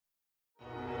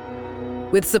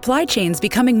With supply chains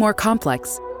becoming more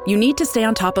complex, you need to stay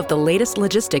on top of the latest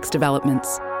logistics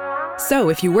developments. So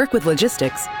if you work with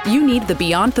logistics, you need the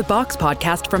Beyond the Box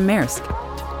podcast from Maersk.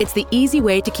 It's the easy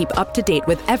way to keep up to date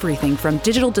with everything from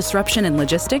digital disruption in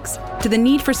logistics to the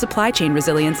need for supply chain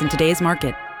resilience in today's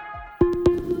market.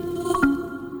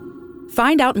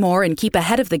 Find out more and keep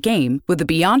ahead of the game with the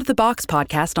Beyond the Box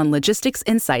podcast on logistics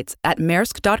insights at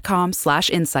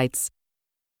maersk.com/insights.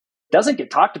 Doesn't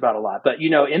get talked about a lot, but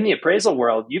in the appraisal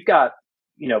world, you've got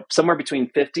somewhere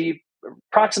between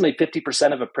approximately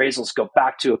 50% of appraisals go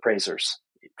back to appraisers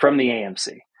from the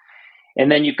AMC.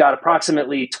 And then you've got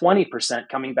approximately 20%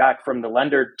 coming back from the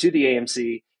lender to the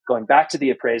AMC, going back to the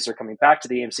appraiser, coming back to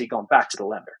the AMC, going back to the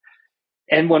lender.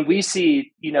 And when we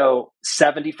see,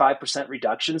 75%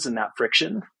 reductions in that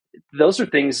friction, those are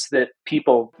things that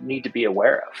people need to be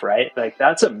aware of, right? Like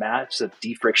that's a massive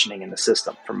defrictioning in the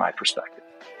system from my perspective.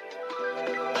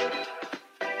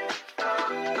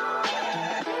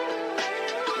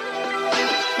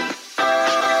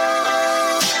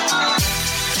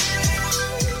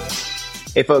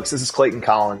 Hey folks, this is Clayton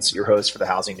Collins, your host for the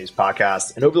Housing News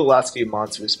Podcast. And over the last few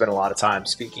months, we've spent a lot of time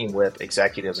speaking with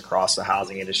executives across the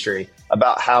housing industry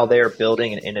about how they are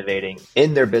building and innovating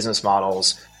in their business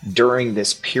models during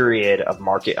this period of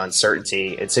market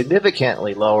uncertainty and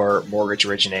significantly lower mortgage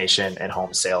origination and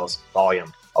home sales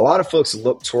volume. A lot of folks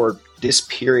look toward this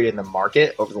period in the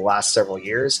market over the last several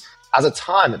years as a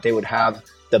time that they would have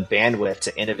the bandwidth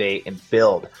to innovate and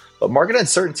build. But market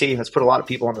uncertainty has put a lot of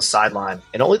people on the sideline,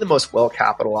 and only the most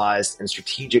well-capitalized and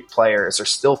strategic players are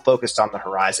still focused on the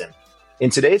horizon.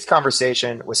 In today's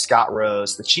conversation with Scot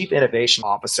Rose, the Chief Innovation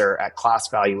Officer at Class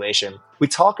Valuation, we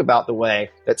talk about the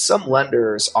way that some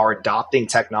lenders are adopting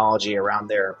technology around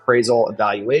their appraisal and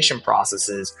valuation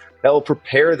processes that will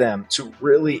prepare them to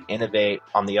really innovate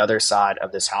on the other side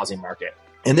of this housing market.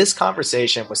 In this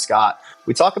conversation with Scot,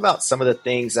 we talk about some of the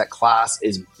things that Class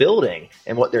is building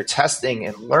and what they're testing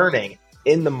and learning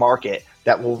in the market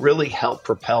that will really help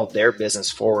propel their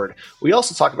business forward. We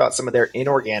also talk about some of their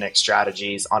inorganic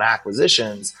strategies on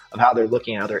acquisitions of how they're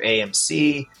looking at other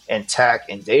AMC and tech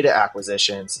and data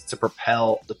acquisitions to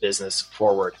propel the business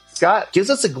forward. Scot gives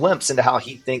us a glimpse into how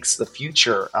he thinks the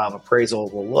future of appraisal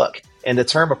will look. And the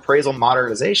term appraisal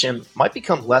modernization might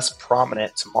become less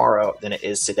prominent tomorrow than it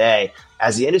is today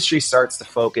as the industry starts to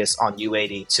focus on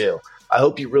UAD2. I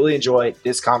hope you really enjoyed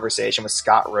this conversation with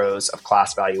Scot Rose of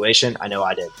Class Valuation. I know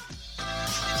I did.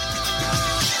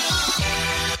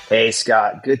 Hey,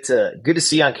 Scot, good to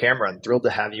see you on camera. I'm thrilled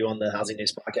to have you on the Housing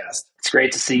News Podcast. It's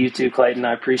great to see you too, Clayton.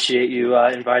 I appreciate you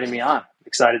inviting me on.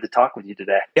 Excited to talk with you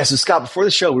today. Yeah, so Scot, before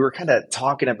the show, we were kind of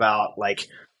talking about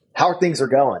how things are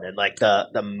going and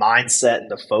the mindset and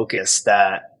the focus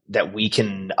that we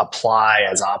can apply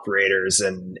as operators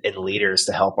and leaders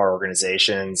to help our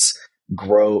organizations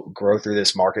grow through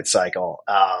this market cycle.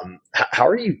 How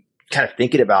are you kind of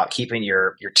thinking about keeping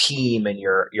your team and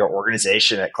your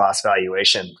organization at Class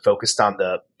Valuation focused on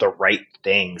the right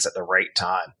things at the right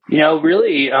time?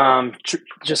 Really,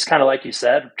 just kind of like you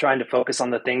said, trying to focus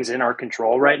on the things in our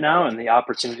control right now and the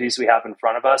opportunities we have in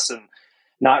front of us, and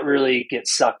not really get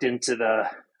sucked into the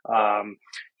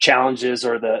challenges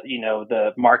or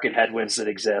the market headwinds that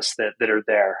exist that are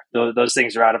there. Those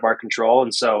things are out of our control,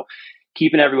 and so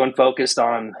keeping everyone focused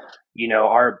on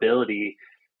our ability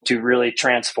to really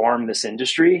transform this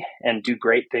industry and do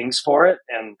great things for it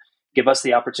and give us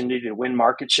the opportunity to win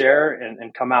market share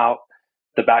and come out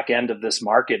the back end of this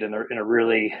market in a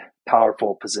really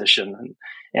powerful position,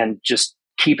 and just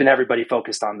keeping everybody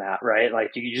focused on that, right?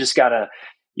 Like you just gotta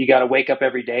wake up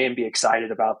every day and be excited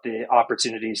about the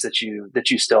opportunities that you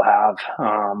still have,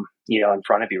 in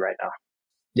front of you right now.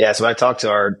 Yeah. So when I talk to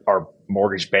our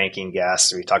mortgage banking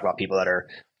guests, we talk about people that are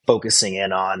focusing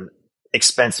in on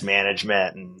expense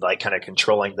management and kind of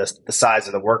controlling the size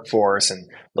of the workforce and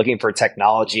looking for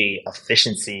technology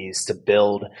efficiencies to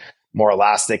build more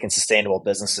elastic and sustainable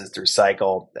businesses through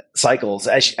cycles.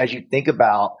 As you think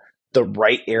about the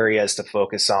right areas to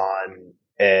focus on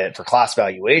for Class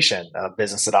Valuation, a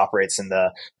business that operates in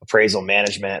the appraisal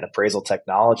management and appraisal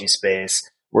technology space,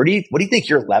 what do you think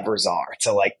your levers are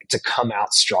to come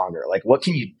out stronger? What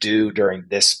can you do during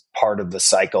this part of the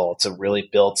cycle to really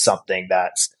build something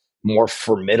that's more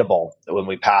formidable when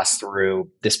we pass through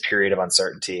this period of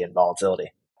uncertainty and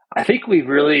volatility? I think we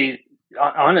really,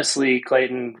 honestly,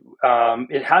 Clayton,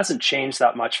 it hasn't changed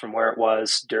that much from where it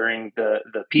was during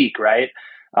the peak, right?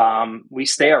 We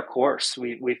stay our course.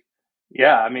 We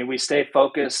stay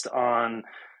focused on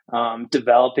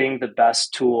developing the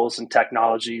best tools and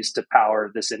technologies to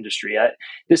power this industry.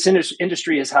 This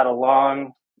industry has had a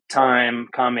long time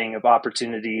coming of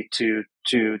opportunity to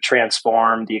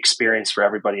transform the experience for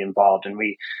everybody involved. And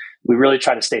we really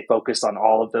try to stay focused on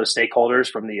all of those stakeholders,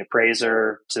 from the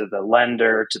appraiser to the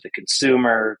lender to the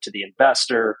consumer to the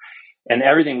investor. And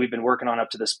everything we've been working on up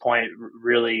to this point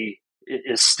really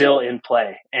is still in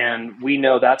play. And we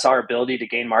know that's our ability to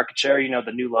gain market share.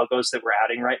 The new logos that we're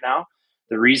adding right now,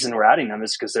 the reason we're adding them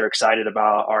is because they're excited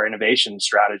about our innovation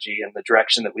strategy and the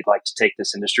direction that we'd like to take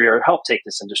this industry, or help take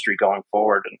this industry going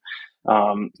forward,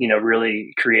 and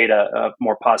really create a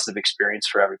more positive experience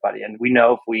for everybody. And we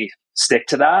know if we stick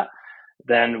to that,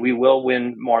 then we will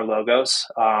win more logos.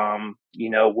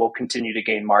 We'll continue to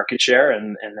gain market share,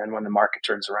 and then when the market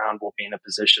turns around, we'll be in a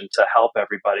position to help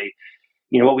everybody.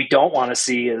 What we don't want to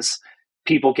see is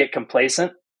people get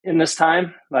complacent in this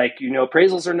time.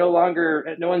 Appraisals are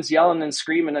no one's yelling and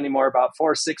screaming anymore about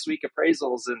 4 or 6 week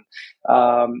appraisals,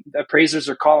 and appraisers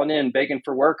are calling in begging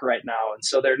for work right now. And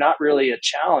so they're not really a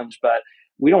challenge, but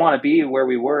we don't want to be where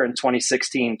we were in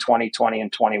 2016, 2020,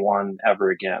 and 21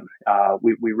 ever again.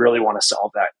 We really want to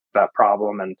solve that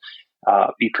problem and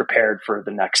be prepared for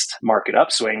the next market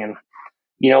upswing. And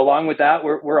along with that,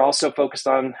 we're also focused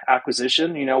on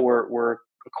acquisition. We're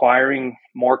acquiring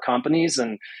more companies,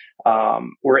 and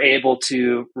we're able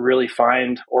to really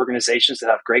find organizations that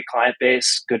have great client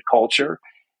base, good culture,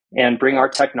 and bring our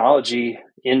technology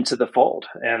into the fold,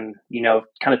 and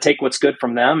kind of take what's good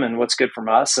from them and what's good from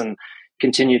us, and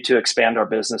continue to expand our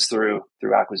business through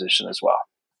acquisition as well.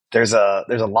 There's a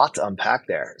lot to unpack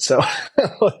there. So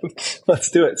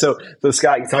let's do it. So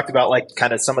Scott, you talked about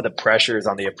kind of some of the pressures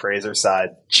on the appraiser side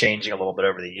changing a little bit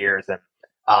over the years. And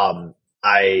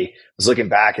I was looking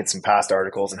back at some past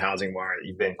articles in Housing Wire that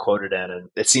you've been quoted in, and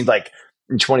it seemed like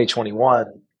in 2021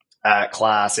 at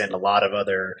Class and a lot of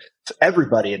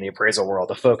everybody in the appraisal world,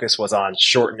 the focus was on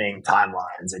shortening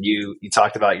timelines. And you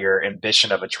talked about your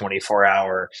ambition of a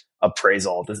 24-hour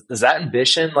appraisal. Does that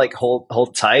ambition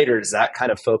hold tight, or does that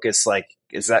kind of focus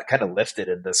is that kind of lifted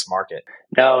in this market?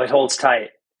 No, it holds tight.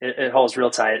 It holds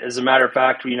real tight. As a matter of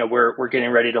fact, we're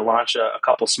getting ready to launch a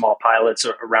couple small pilots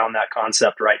around that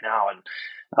concept right now,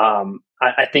 and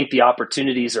I think the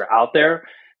opportunities are out there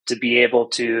to be able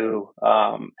to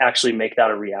actually make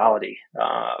that a reality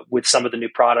with some of the new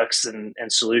products and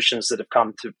solutions that have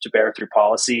come to bear through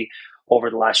policy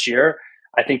over the last year.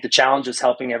 I think the challenge is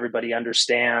helping everybody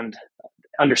understand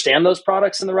those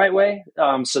products in the right way,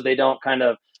 so they don't kind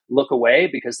of look away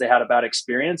because they had a bad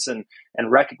experience, and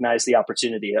recognize the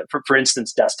opportunity. For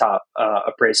instance, desktop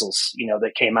appraisals,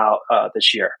 that came out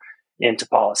this year into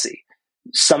policy.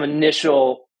 Some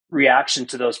initial reaction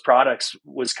to those products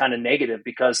was kind of negative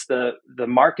because the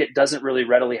market doesn't really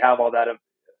readily have all that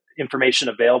information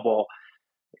available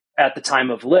at the time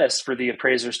of list for the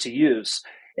appraisers to use.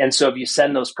 And so if you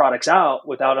send those products out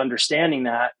without understanding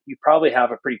that, you probably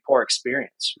have a pretty poor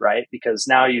experience, right? Because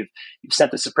now you've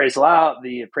sent this appraisal out,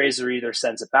 the appraiser either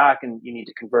sends it back and you need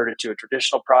to convert it to a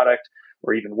traditional product,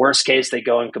 or even worst case, they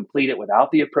go and complete it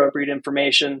without the appropriate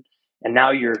information. And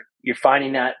now you're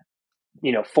finding that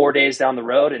 4 days down the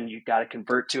road, and you've got to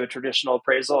convert to a traditional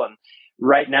appraisal. And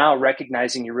right now,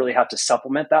 recognizing you really have to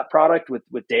supplement that product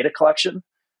with data collection,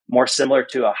 more similar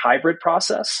to a hybrid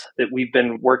process that we've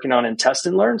been working on in test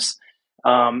and learns,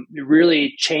 it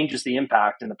really changes the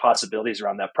impact and the possibilities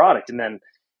around that product. And then,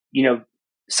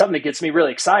 something that gets me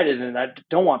really excited, and I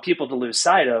don't want people to lose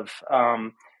sight of,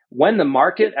 when the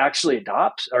market actually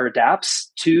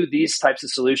adapts to these types of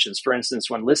solutions. For instance,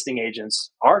 when listing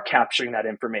agents are capturing that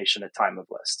information at time of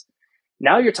list,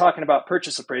 now you're talking about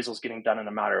purchase appraisals getting done in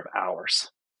a matter of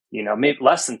hours, maybe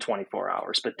less than 24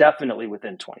 hours, but definitely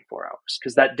within 24 hours,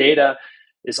 because that data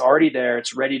is already there,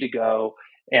 it's ready to go,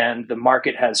 and the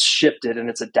market has shifted and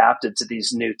it's adapted to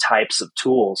these new types of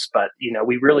tools. But,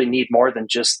 we really need more than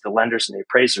just the lenders and the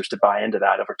appraisers to buy into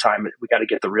that over time. We got to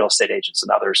get the real estate agents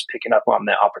and others picking up on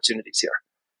the opportunities here.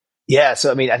 Yeah.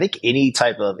 So, I think any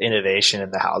type of innovation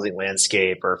in the housing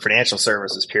landscape or financial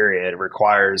services period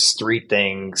requires three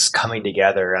things coming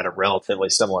together at a relatively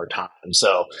similar time.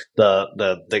 So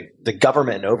the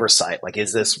government oversight,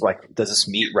 does this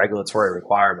meet regulatory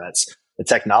requirements? The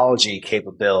technology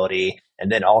capability,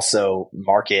 and then also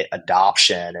market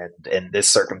adoption, and in this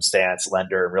circumstance,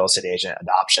 lender and real estate agent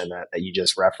adoption that you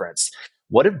just referenced.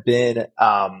 What have been,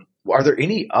 are there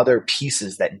any other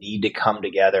pieces that need to come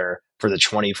together for the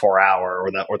 24-hour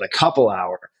or the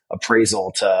couple-hour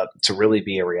appraisal to really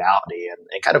be a reality?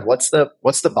 And kind of what's the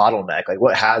bottleneck?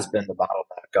 What has been the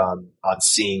bottleneck on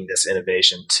seeing this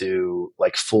innovation to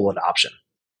full adoption?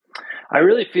 I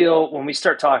really feel when we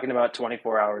start talking about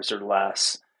 24 hours or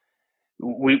less,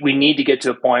 we need to get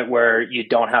to a point where you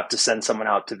don't have to send someone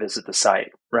out to visit the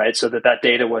site, right? So that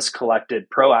data was collected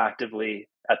proactively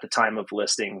at the time of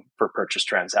listing for purchase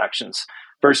transactions.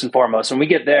 First and foremost, when we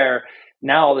get there,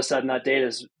 now all of a sudden that data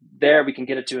is there. We can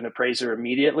get it to an appraiser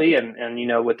immediately. And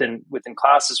within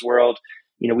Class's world,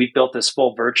 we've built this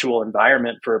full virtual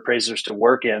environment for appraisers to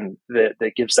work in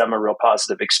that gives them a real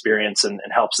positive experience and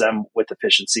helps them with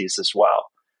efficiencies as well.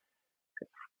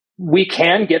 We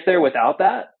can get there without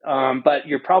that, but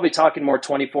you're probably talking more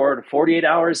 24 to 48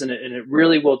 hours, and it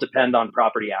really will depend on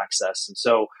property access. And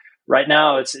so right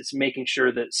now, it's making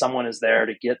sure that someone is there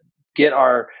to get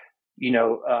our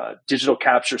digital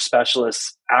capture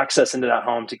specialists access into that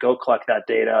home to go collect that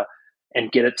data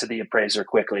and get it to the appraiser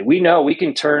quickly. We know we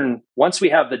can once we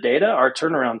have the data, our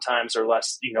turnaround times are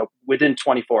less, within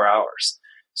 24 hours.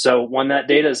 So when that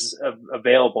data is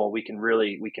available, we can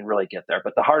really get there.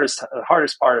 But the hardest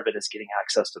part of it is getting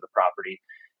access to the property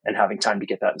and having time to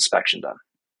get that inspection done.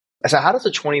 So how does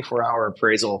a 24-hour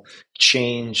appraisal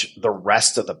change the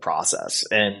rest of the process?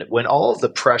 And when all of the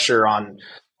pressure on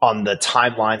the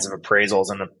timelines of appraisals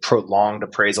and the prolonged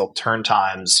appraisal turn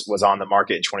times was on the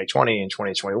market in 2020 and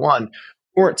 2021,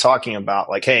 we weren't talking about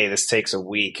like, hey, this takes a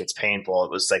week, it's painful.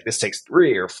 It was like, this takes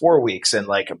 3 or 4 weeks. And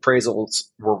like appraisals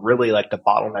were really like the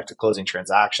bottleneck to closing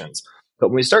transactions. But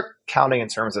when we start counting in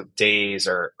terms of days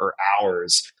or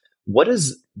hours, what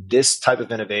does this type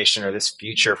of innovation or this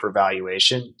future for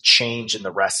valuation change in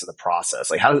the rest of the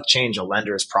process? Like how does it change a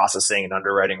lender's processing and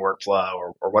underwriting workflow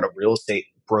or what a real estate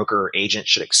broker or agent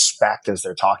should expect as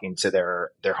they're talking to their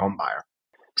home buyer?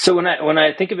 So when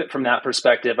I think of it from that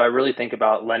perspective, I really think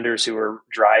about lenders who are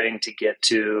driving to get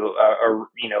to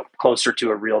closer to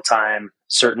a real time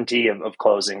certainty of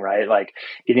closing, right? Like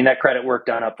getting that credit work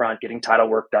done up front, getting title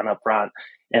work done up front,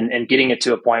 and getting it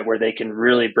to a point where they can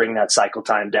really bring that cycle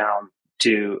time down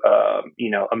to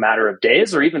a matter of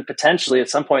days, or even potentially at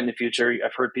some point in the future.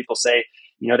 I've heard people say,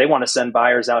 they want to send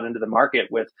buyers out into the market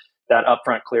with that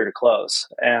upfront clear to close.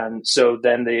 And so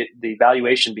then the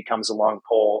valuation becomes a long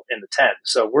pole in the tent.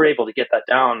 So we're able to get that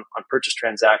down on purchase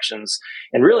transactions.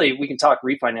 And really, we can talk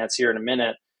refinance here in a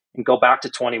minute and go back to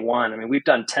 21. I mean, we've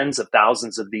done tens of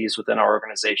thousands of these within our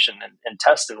organization and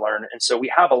test and learn. And so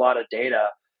we have a lot of data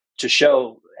to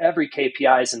show every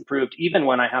KPI is improved, even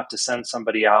when I have to send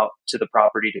somebody out to the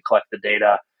property to collect the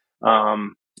data,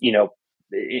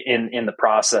 in the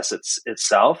process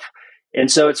itself. And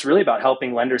so it's really about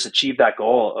helping lenders achieve that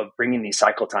goal of bringing these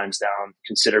cycle times down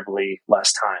considerably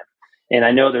less time. And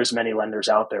I know there's many lenders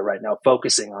out there right now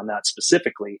focusing on that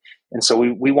specifically. And so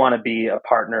we want to be a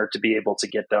partner to be able to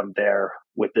get them there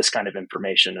with this kind of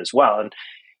information as well. And,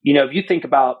 if you think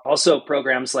about also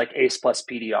programs like ACE plus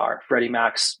PDR, Freddie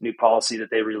Mac's new policy that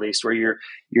they released, where you're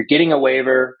getting a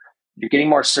waiver, you're getting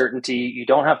more certainty. You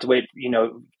don't have to wait,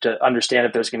 to understand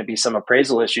if there's going to be some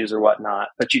appraisal issues or whatnot,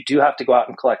 but you do have to go out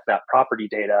and collect that property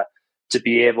data to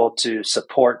be able to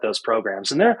support those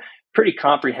programs. And they're pretty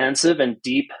comprehensive and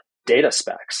deep data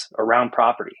specs around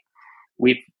property.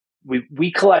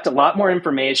 We collect a lot more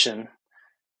information,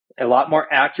 a lot more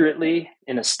accurately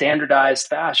in a standardized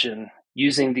fashion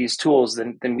using these tools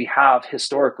than we have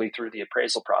historically through the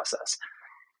appraisal process.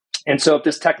 And so if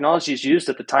this technology is used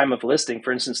at the time of listing,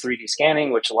 for instance, 3D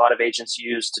scanning, which a lot of agents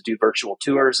use to do virtual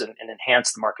tours and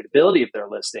enhance the marketability of their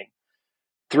listing,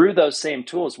 through those same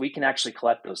tools, we can actually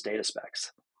collect those data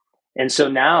specs. And so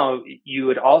now you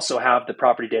would also have the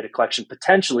property data collection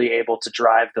potentially able to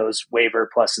drive those waiver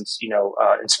plus,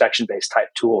 inspection-based type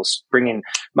tools, bringing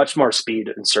much more speed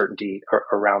and certainty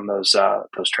around those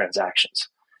transactions.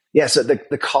 Yeah, so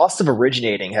the cost of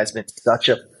originating has been such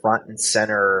a front and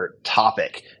center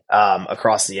topic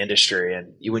across the industry.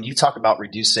 And when you talk about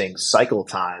reducing cycle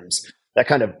times, that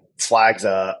kind of flags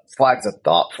a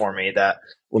thought for me that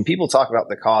when people talk about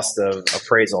the cost of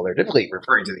appraisal, they're typically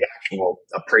referring to the actual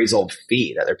appraisal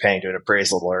fee that they're paying to an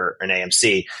appraisal or an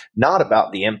AMC, not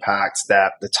about the impact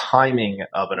that the timing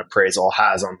of an appraisal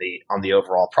has on the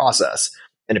overall process.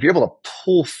 And if you're able to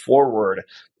pull forward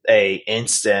a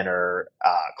instant or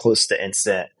close to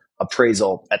instant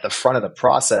appraisal at the front of the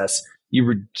process, you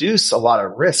reduce a lot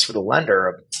of risk for the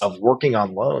lender of working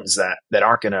on loans that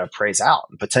aren't going to appraise out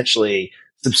and potentially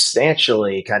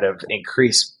substantially kind of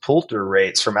increase pull-through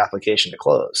rates from application to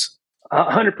close.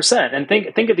 100%. And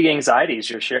think of the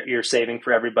anxieties you're saving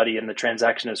for everybody in the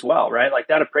transaction as well, right? Like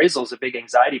that appraisal is a big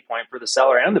anxiety point for the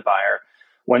seller and the buyer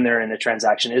when they're in the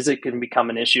transaction. Is it going to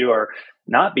become an issue or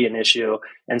not be an issue?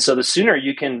 And so the sooner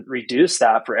you can reduce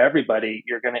that for everybody,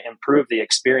 you're going to improve the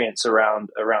experience around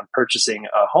purchasing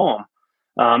a home.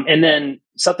 And then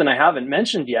something I haven't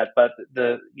mentioned yet, but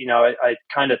I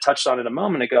kind of touched on it a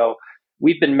moment ago,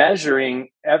 we've been measuring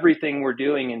everything we're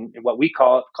doing in what we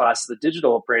call class the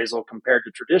digital appraisal compared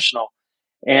to traditional.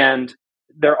 And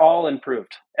they're all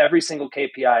improved. Every single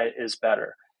KPI is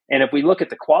better. And if we look at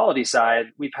the quality side,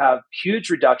 we've had huge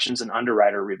reductions in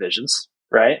underwriter revisions,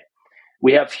 right?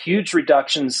 We have huge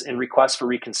reductions in requests for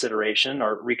reconsideration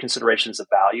or reconsiderations of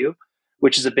value,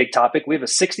 which is a big topic. We have a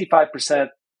 65%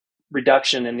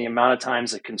 reduction in the amount of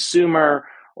times a consumer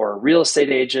or a real estate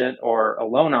agent or a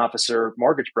loan officer,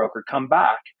 mortgage broker come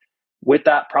back with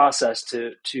that process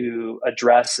to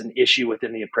address an issue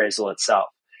within the appraisal itself.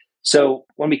 So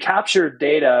when we capture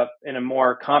data in a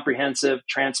more comprehensive,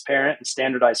 transparent, and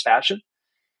standardized fashion,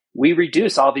 we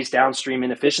reduce all these downstream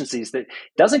inefficiencies that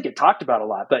doesn't get talked about a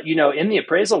lot. But, in the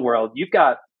appraisal world, you've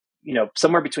got,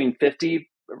 somewhere between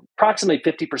approximately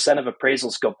 50% of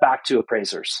appraisals go back to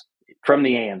appraisers from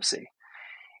the AMC.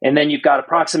 And then you've got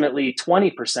approximately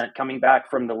 20% coming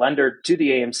back from the lender to the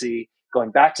AMC,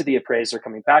 going back to the appraiser,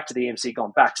 coming back to the AMC,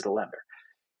 going back to the lender.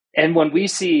 And when we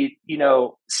see,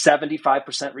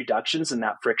 75% reductions in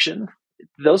that friction,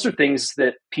 those are things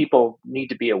that people need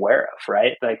to be aware of,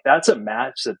 right? Like that's a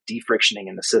massive defrictioning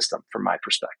in the system from my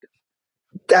perspective.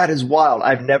 That is wild.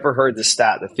 I've never heard the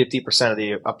stat that 50% of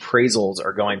the appraisals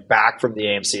are going back from the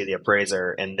AMC to the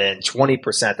appraiser, and then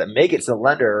 20% that make it to the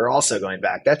lender are also going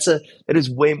back. That is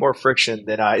way more friction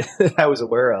than I was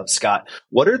aware of, Scott.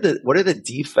 What are the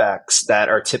defects that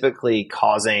are typically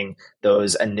causing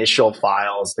those initial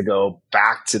files to go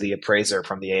back to the appraiser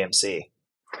from the AMC?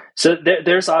 So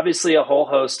there's obviously a whole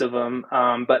host of them,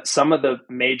 but some of the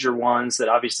major ones that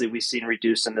obviously we've seen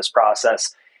reduced in this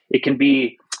process, it can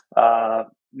be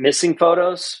missing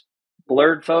photos,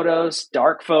 blurred photos,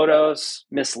 dark photos,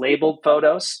 mislabeled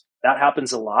photos. That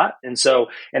happens a lot. And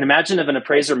imagine if an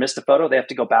appraiser missed a photo, they have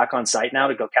to go back on site now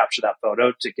to go capture that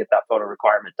photo to get that photo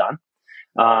requirement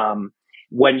done.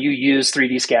 When you use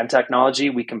 3D scan technology,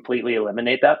 we completely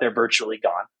eliminate that. They're virtually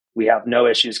gone. We have no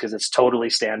issues because it's totally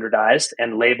standardized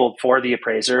and labeled for the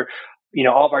appraiser.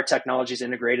 All of our technology is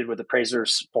integrated with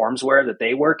appraisers' formsware that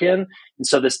they work in. And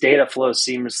so this data flows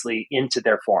seamlessly into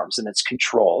their forms and it's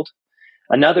controlled.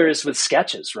 Another is with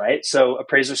sketches, right? So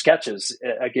appraiser sketches,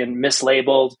 again,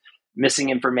 mislabeled, missing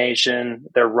information,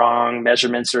 they're wrong,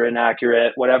 measurements are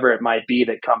inaccurate, whatever it might be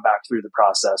that come back through the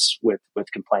process with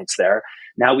complaints there.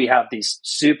 Now we have these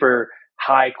super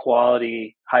high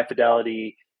quality, high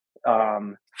fidelity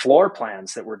floor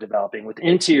plans that we're developing with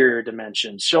interior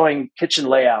dimensions, showing kitchen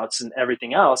layouts and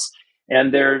everything else.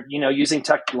 And they're, using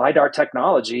LiDAR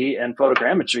technology and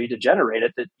photogrammetry to generate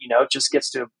it that, just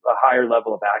gets to a higher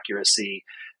level of accuracy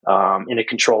in a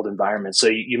controlled environment. So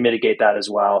you mitigate that as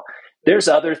well. There's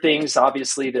other things,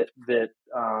 obviously, that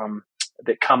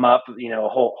come up, a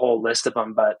whole list of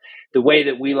them. But the way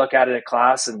that we look at it at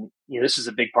Class, and this is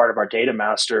a big part of our Data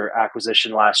Master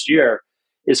acquisition last year,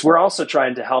 is we're also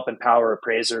trying to help empower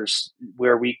appraisers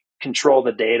where we control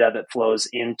the data that flows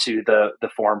into the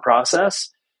form process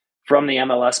from the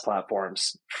MLS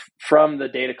platforms, from the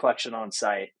data collection on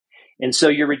site. And so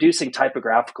you're reducing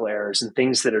typographical errors and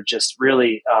things that are just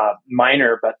really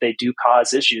minor, but they do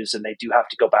cause issues and they do have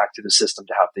to go back to the system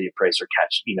to have the appraiser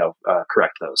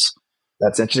correct those.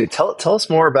 That's interesting. Tell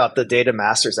us more about the Data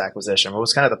Masters acquisition. What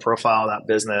was kind of the profile of that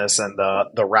business and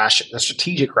the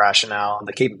strategic rationale and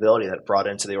the capability that it brought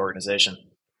into the organization?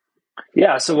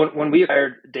 Yeah. So when we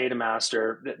hired Data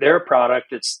Master, they're a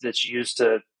product that's used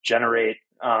to generate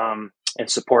and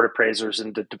support appraisers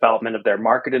in the development of their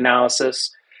market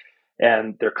analysis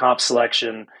and their comp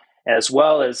selection, as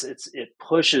well as it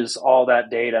pushes all that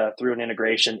data through an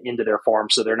integration into their form,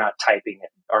 so they're not typing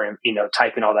it or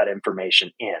typing all that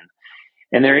information in.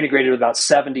 And they're integrated with about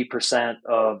 70%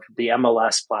 of the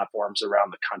MLS platforms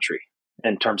around the country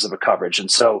in terms of a coverage.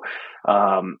 And so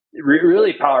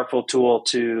really powerful tool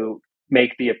to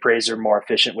make the appraiser more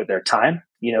efficient with their time,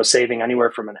 saving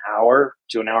anywhere from an hour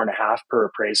to an hour and a half per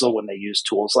appraisal when they use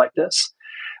tools like this.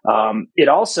 It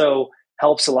also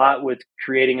helps a lot with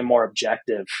creating a more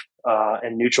objective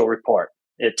and neutral report.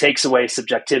 It takes away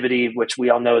subjectivity, which we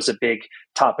all know is a big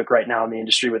topic right now in the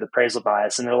industry with appraisal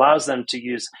bias, and it allows them to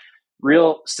use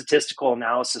real statistical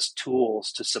analysis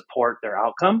tools to support their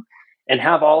outcome and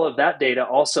have all of that data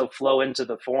also flow into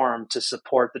the form to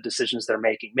support the decisions they're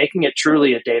making it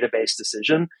truly a database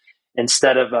decision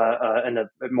instead of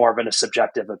more of a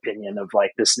subjective opinion of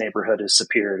like this neighborhood is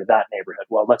superior to that neighborhood.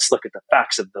 Well, let's look at the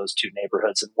facts of those two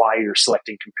neighborhoods and why you're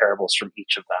selecting comparables from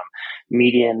each of them.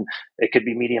 Median, it could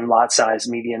be median lot size,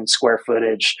 median square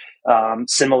footage,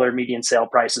 similar median sale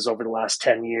prices over the last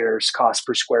 10 years, cost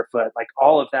per square foot, like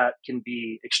all of that can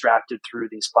be extracted through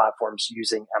these platforms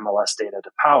using MLS data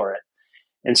to power it.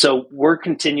 And so we're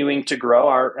continuing to grow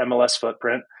our MLS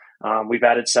footprint. We've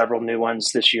added several new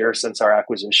ones this year since our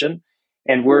acquisition.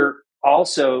 And we're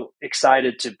also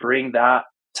excited to bring that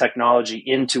technology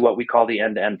into what we call the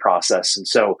end-to-end process. And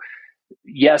so,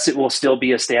 yes, it will still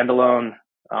be a standalone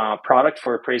product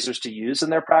for appraisers to use in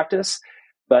their practice,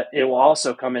 but it will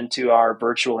also come into our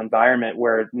virtual environment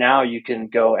where now you can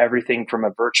go everything from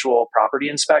a virtual property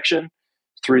inspection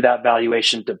through that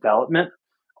valuation development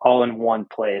all in one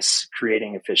place,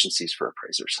 creating efficiencies for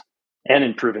appraisers and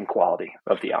improving quality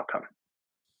of the outcome.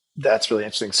 That's really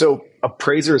interesting. So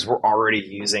appraisers were already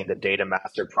using the Data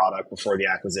Master product before the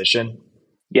acquisition?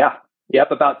 Yeah.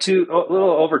 Yep. A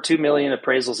little over 2 million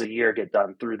appraisals a year get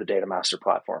done through the Data Master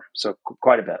platform. So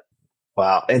quite a bit.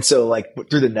 Wow. And so like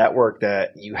through the network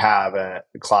that you have a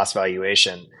class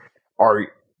valuation,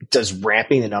 does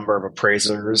ramping the number of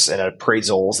appraisers and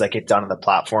appraisals that get done on the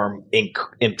platform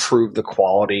improve the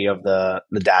quality of the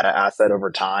data asset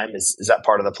over time? Is that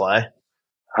part of the play?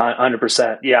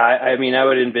 100%. Yeah. I mean, I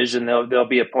would envision there'll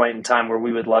be a point in time where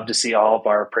we would love to see all of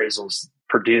our appraisals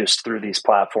produced through these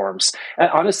platforms. And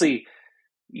honestly,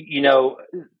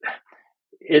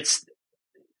 it's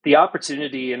the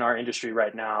opportunity in our industry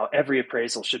right now. Every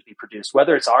appraisal should be produced,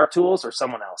 whether it's our tools or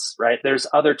someone else, right? There's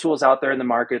other tools out there in the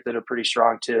market that are pretty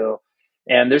strong too.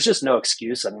 And there's just no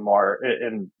excuse anymore,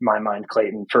 in my mind,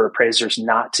 Clayton, for appraisers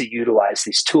not to utilize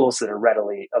these tools that are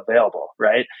readily available,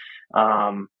 right?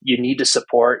 You need to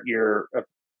support your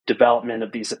development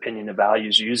of these opinion of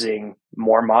values using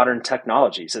more modern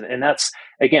technologies. And that's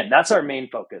our main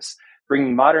focus,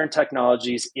 bringing modern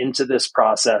technologies into this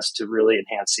process to really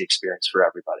enhance the experience for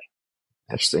everybody.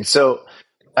 Interesting. So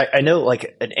I know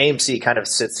like an AMC kind of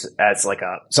sits as like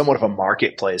somewhat of a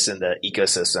marketplace in the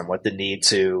ecosystem with the need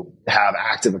to have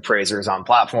active appraisers on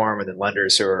platform and then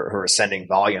lenders who are sending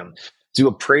volume. Do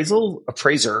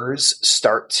appraisers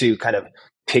start to kind of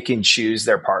pick and choose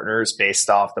their partners based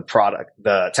off the product,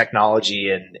 the technology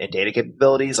and data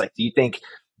capabilities? Like, do you think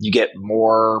you get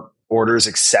more orders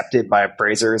accepted by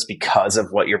appraisers because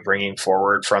of what you're bringing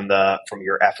forward from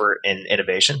your effort in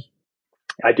innovation?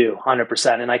 I do,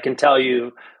 100%. And I can tell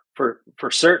you for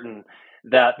certain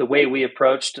that the way we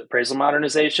approached appraisal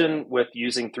modernization with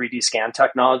using 3D scan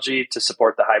technology to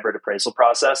support the hybrid appraisal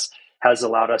process has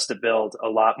allowed us to build a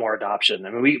lot more adoption.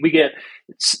 I mean, we get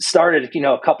started,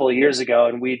 a couple of years ago,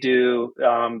 and we do,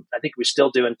 I think we're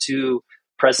still doing 2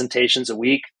 presentations a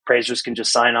week. Appraisers can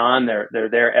just sign on. They're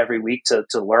there every week to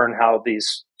learn how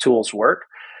these tools work.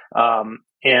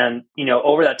 And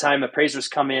over that time, appraisers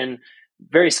come in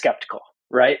very skeptical,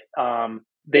 right?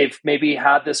 They've maybe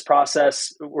had this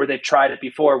process where they've tried it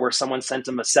before, where someone sent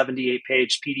them a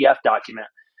 78-page PDF document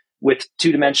with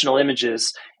 2-dimensional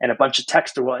images and a bunch of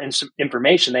textual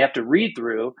information they have to read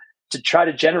through to try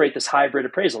to generate this hybrid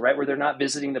appraisal, right? Where they're not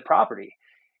visiting the property.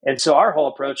 And so our whole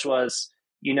approach was,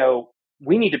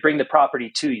 we need to bring the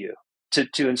property to you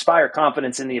to inspire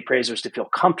confidence in the appraisers to feel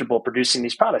comfortable producing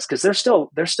these products, because they're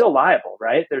still liable,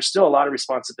 right? There's still a lot of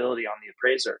responsibility on the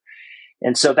appraiser.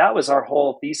 And so that was our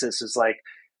whole thesis, is like,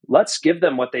 let's give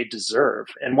them what they deserve.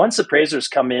 And once appraisers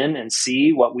come in and see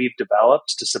what we've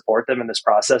developed to support them in this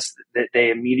process,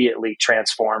 they immediately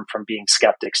transform from being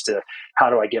skeptics to how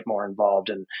do I get more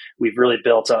involved? And we've really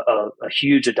built a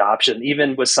huge adoption,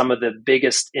 even with some of the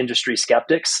biggest industry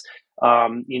skeptics.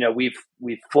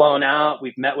 We've flown out,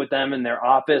 we've met with them in their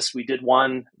office. We did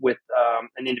one with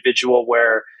an individual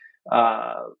where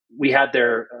we had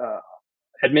their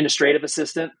administrative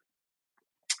assistant,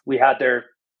 we had their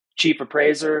chief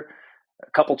appraiser,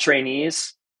 a couple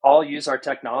trainees, all use our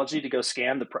technology to go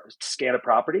scan a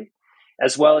property,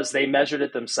 as well as they measured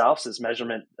it themselves as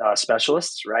measurement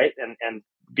specialists, right? And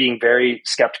being very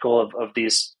skeptical of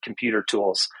these computer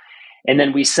tools. And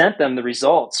then we sent them the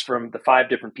results from the 5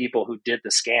 different people who did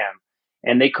the scan,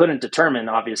 and they couldn't determine,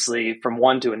 obviously, from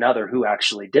one to another who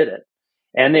actually did it.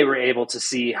 And they were able to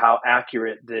see how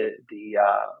accurate the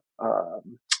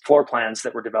floor plans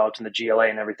that were developed in the GLA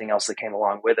and everything else that came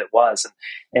along with it was,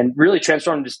 and really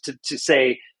transformed to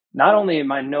say, not only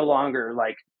am I no longer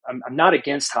like, I'm not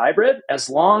against hybrid, as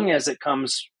long as it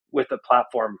comes with a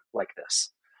platform like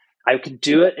this. I can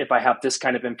do it if I have this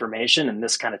kind of information and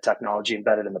this kind of technology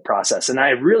embedded in the process. And I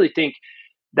really think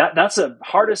that that's the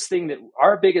hardest thing, that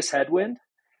our biggest headwind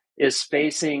is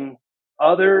facing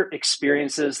other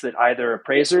experiences that either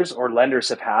appraisers or lenders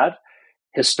have had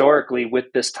historically with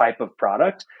this type of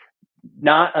product,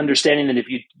 not understanding that if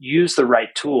you use the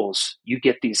right tools, you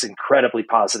get these incredibly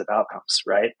positive outcomes,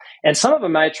 right? And some of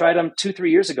them, I tried them 2-3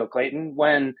 years ago, Clayton,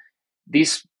 when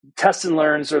these test and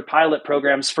learns or pilot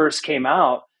programs first came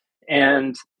out,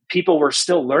 and people were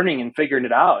still learning and figuring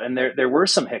it out. And there were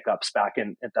some hiccups back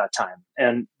at that time.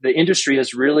 And the industry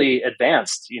has really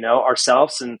advanced,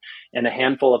 ourselves and a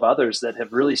handful of others that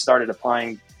have really started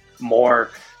applying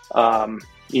more,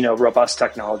 robust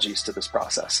technologies to this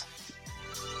process.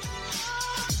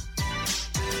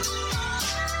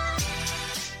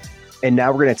 And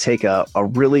now we're going to take a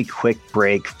really quick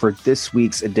break for this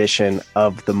week's edition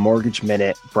of the Mortgage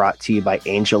Minute, brought to you by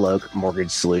Angel Oak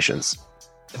Mortgage Solutions.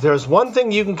 If there's one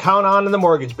thing you can count on in the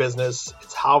mortgage business,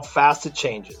 it's how fast it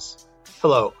changes.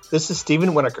 Hello, this is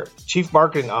Stephen Winokur, Chief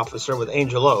Marketing Officer with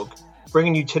Angel Oak,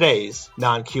 bringing you today's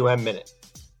non-QM Minute.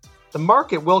 The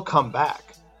market will come back.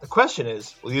 The question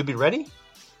is, will you be ready?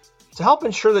 To help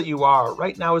ensure that you are,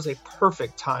 right now is a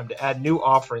perfect time to add new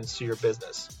offerings to your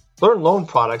business. Learn loan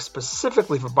products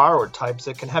specifically for borrower types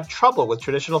that can have trouble with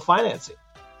traditional financing.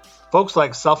 Folks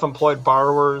like self-employed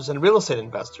borrowers and real estate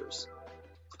investors.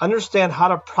 Understand how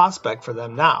to prospect for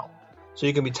them now, so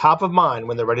you can be top of mind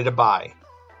when they're ready to buy.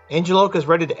 Angel Oak is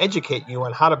ready to educate you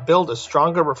on how to build a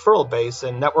stronger referral base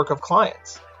and network of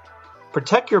clients.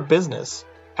 Protect your business,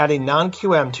 adding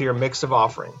non-QM to your mix of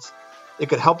offerings. It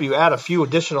could help you add a few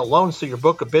additional loans to your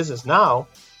book of business now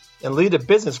and lead to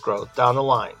business growth down the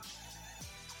line.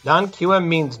 Non-QM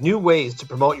means new ways to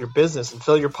promote your business and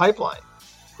fill your pipeline.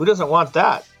 Who doesn't want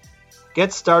that?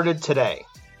 Get started today.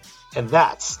 And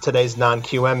that's today's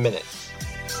non-QM Minute.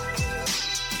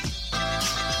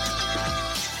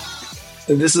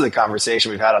 This is a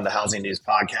conversation we've had on the Housing News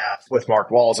podcast with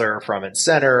Mark Walzer from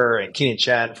Incenter and Keenan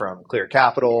Chen from Clear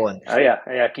Capital. And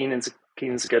Keenan's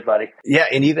a good buddy. Yeah,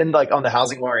 and even like on the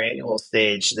Housing Wire annual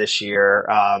stage this year,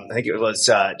 I think it was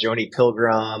Joni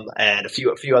Pilgrim and a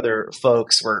few other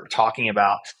folks were talking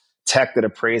about tech that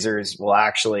appraisers will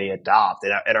actually adopt.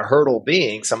 And a hurdle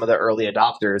being some of the early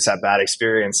adopters have bad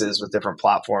experiences with different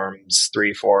platforms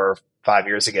 3, 4, 5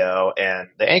 years ago, and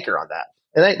they anchor on that.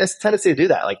 And that's a tendency to do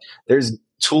that. Like there's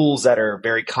tools that are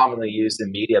very commonly used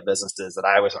in media businesses that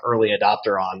I was an early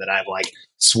adopter on that I've like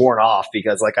sworn off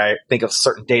because like I think of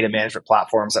certain data management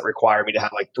platforms that require me to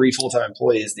have like 3 full-time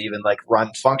employees to even like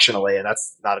run functionally, and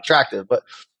that's not attractive. But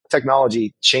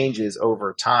technology changes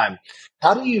over time.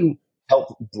 How do you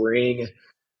help bring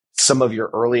some of your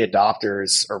early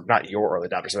adopters, or not your early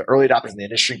adopters, but early adopters in the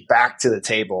industry back to the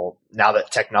table now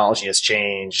that technology has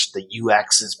changed, the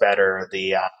UX is better,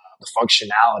 the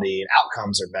functionality and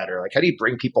outcomes are better? Like, how do you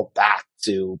bring people back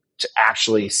to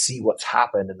actually see what's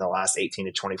happened in the last 18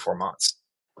 to 24 months?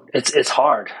 It's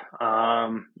hard.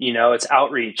 It's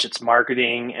outreach, it's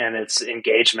marketing, and it's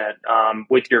engagement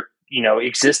with your,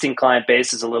 existing client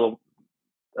base is a little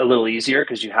easier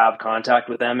because you have contact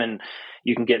with them and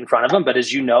you can get in front of them. But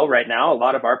as you know, right now, a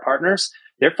lot of our partners,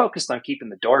 they're focused on keeping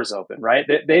the doors open, right?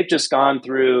 They've just gone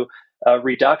through a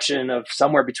reduction of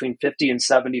somewhere between 50 and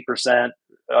 70%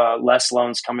 less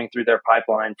loans coming through their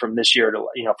pipeline from this year to,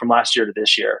 from last year to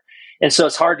this year. And so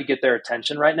it's hard to get their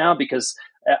attention right now because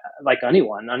like any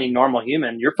normal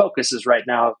human, your focus is right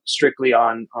now strictly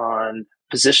on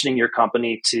positioning your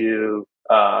company to,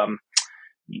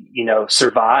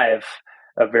 survive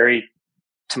a very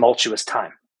tumultuous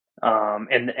time.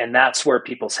 And that's where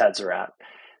people's heads are at.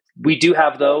 We do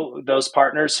have those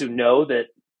partners who know that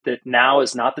now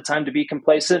is not the time to be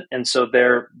complacent, and so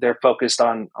they're focused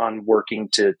on working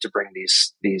to bring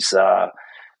these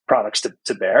products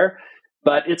to bear.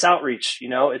 But it's outreach,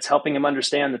 it's helping them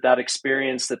understand that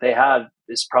experience that they had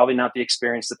is probably not the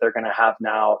experience that they're going to have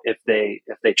now if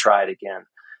they try it again.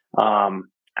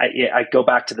 I go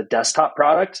back to the desktop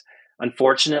product.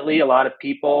 Unfortunately, a lot of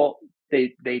people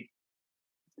they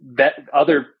vet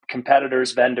other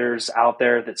competitors, vendors out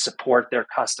there that support their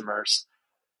customers.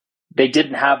 They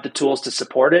didn't have the tools to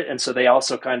support it. And so they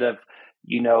also kind of,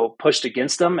 pushed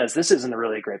against them as this isn't a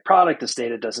really great product. This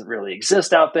data doesn't really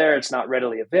exist out there. It's not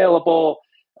readily available.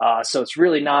 So it's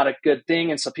really not a good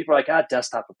thing. And so people are like,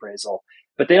 desktop appraisal.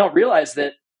 But they don't realize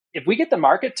that if we get the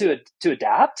market to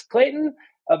adapt, Clayton,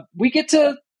 we get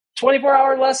to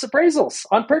 24-hour less appraisals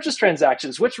on purchase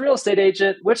transactions. Which real estate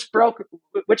agent, which broker,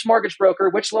 which mortgage broker,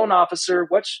 which loan officer,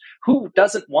 who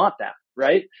doesn't want that,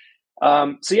 right?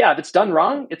 If it's done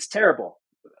wrong, it's terrible.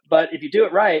 But if you do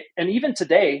it right, and even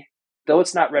today, though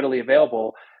it's not readily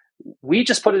available, we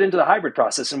just put it into the hybrid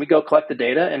process and we go collect the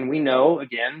data. And we know,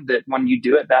 again, that when you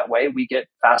do it that way, we get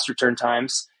faster turn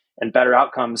times and better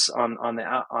outcomes on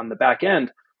the back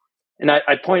end. And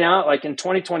I point out, like in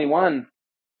 2021,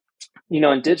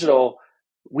 in digital,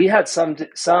 we had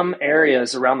some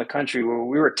areas around the country where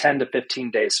we were 10 to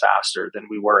 15 days faster than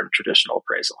we were in traditional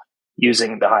appraisal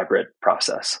using the hybrid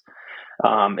process.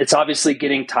 It's obviously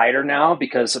getting tighter now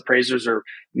because appraisers are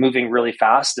moving really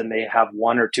fast and they have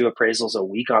one or two appraisals a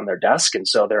week on their desk. And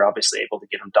so they're obviously able to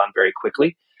get them done very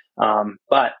quickly.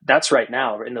 But that's right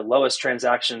now. We're in the lowest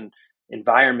transaction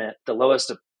environment, the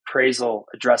lowest appraisal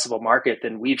addressable market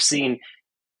than we've seen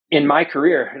in my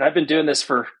career. And I've been doing this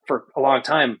for a long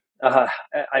time. I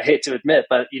hate to admit,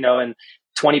 but in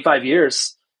 25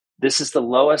 years, this is the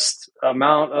lowest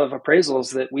amount of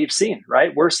appraisals that we've seen,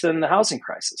 right? Worse than the housing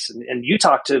crisis. And you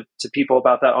talk to people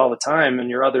about that all the time in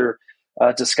your other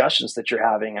discussions that you're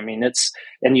having. I mean,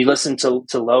 and you listen to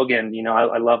Logan,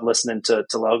 I love listening to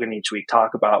Logan each week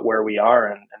talk about where we are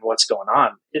and what's going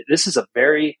on. This is a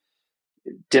very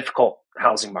difficult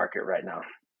housing market right now.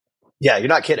 Yeah, you're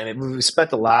not kidding. I mean, we've spent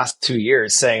the last 2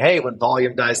 years saying, hey, when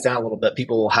volume dies down a little bit,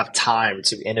 people will have time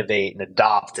to innovate and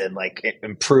adopt and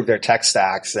improve their tech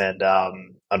stacks. And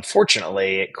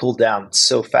unfortunately, it cooled down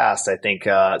so fast. I think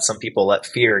some people let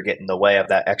fear get in the way of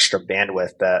that extra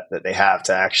bandwidth that they have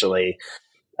to actually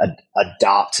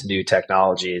adopt new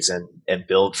technologies and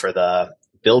build for the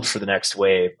next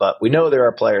wave. But we know there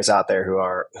are players out there who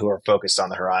are focused on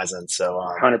the horizon. So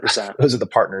 100%. Those are the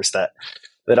partners that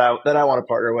I want to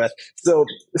partner with. So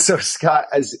Scott,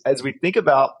 as we think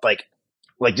about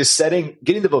just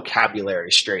getting the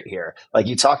vocabulary straight here,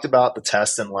 you talked about the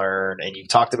test and learn, and you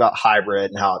talked about hybrid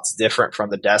and how it's different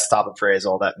from the desktop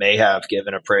appraisal that may have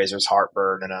given appraisers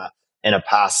heartburn in a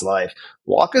past life.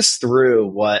 Walk us through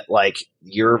what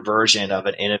your version of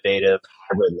an innovative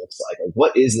hybrid looks like.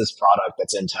 What is this product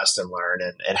that's in test and learn,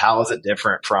 and how is it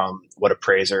different from what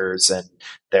appraisers and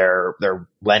their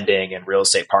lending and real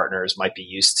estate partners might be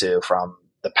used to from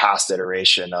the past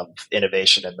iteration of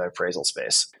innovation in the appraisal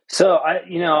space? So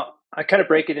I kind of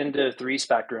break it into three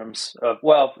spectrums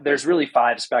there's really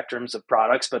five spectrums of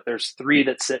products, but there's three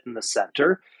that sit in the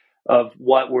center of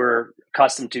what we're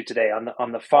accustomed to today.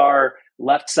 On the far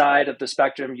left side of the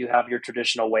spectrum, you have your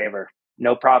traditional waiver,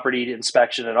 no property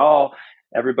inspection at all.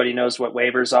 Everybody knows what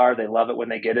waivers are. They love it when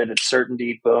they get it. It's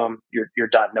certainty. Boom, you're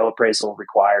done. No appraisal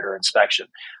required or inspection.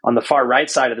 On the far right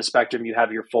side of the spectrum, you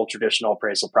have your full traditional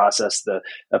appraisal process. The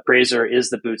appraiser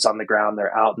is the boots on the ground.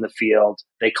 They're out in the field.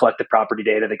 They collect the property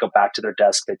data. They go back to their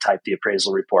desk. They type the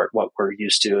appraisal report. What we're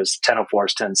used to is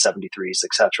 1004s, 1073s,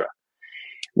 etc.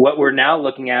 What we're now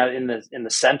looking at in the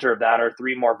center of that are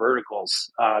three more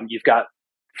verticals. You've got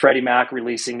Freddie Mac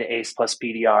releasing the ACE plus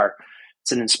PDR.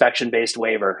 It's an inspection-based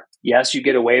waiver. Yes, you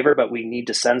get a waiver, but we need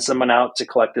to send someone out to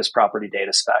collect this property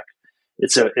data spec.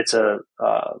 It's a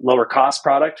lower cost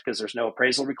product because there's no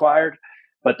appraisal required,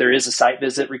 but there is a site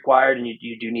visit required, and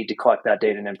you do need to collect that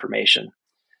data and information.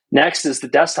 Next is the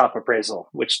desktop appraisal,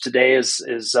 which today is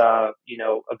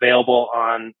available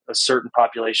on a certain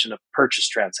population of purchase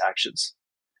transactions.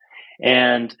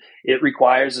 And it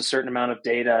requires a certain amount of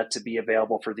data to be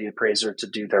available for the appraiser to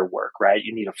do their work, right?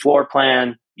 You need a floor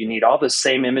plan. You need all the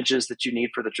same images that you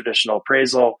need for the traditional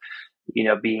appraisal,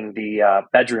 being the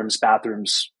bedrooms,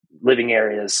 bathrooms, living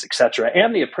areas, et cetera.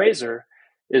 And the appraiser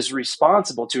is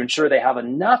responsible to ensure they have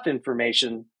enough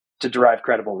information to derive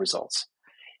credible results.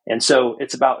 And so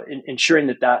it's about ensuring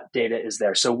that data is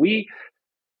there. So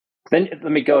then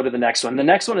let me go to the next one. The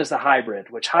next one is the hybrid,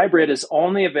 which hybrid is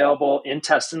only available in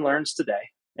test and learns today.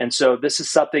 And so this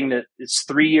is something that it's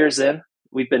 3 years in.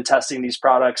 We've been testing these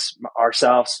products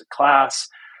ourselves, class,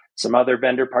 some other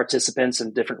vendor participants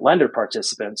and different lender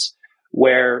participants,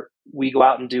 where we go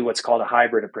out and do what's called a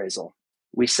hybrid appraisal.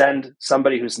 We send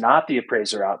somebody who's not the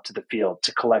appraiser out to the field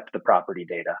to collect the property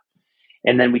data.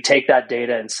 And then we take that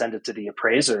data and send it to the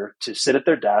appraiser to sit at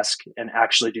their desk and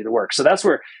actually do the work. So that's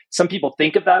where some people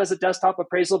think of that as a desktop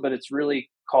appraisal, but it's really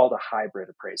called a hybrid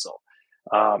appraisal.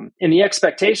 And the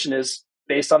expectation is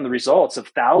based on the results of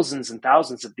thousands and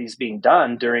thousands of these being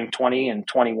done during 20 and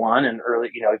 21 and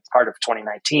early, part of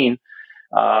 2019,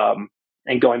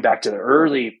 and going back to the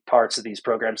early parts of these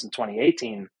programs in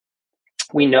 2018,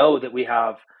 we know that we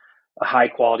have a high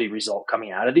quality result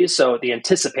coming out of these. So the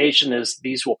anticipation is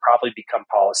these will probably become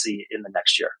policy in the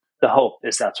next year. The hope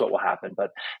is that's what will happen,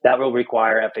 but that will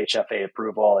require FHFA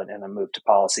approval and a move to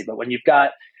policy. But when you've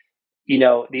got,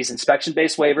 these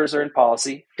inspection-based waivers are in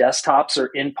policy, desktops are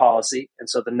in policy. And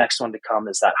so the next one to come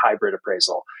is that hybrid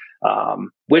appraisal,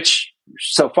 which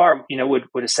so far,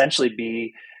 would essentially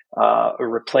be a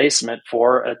replacement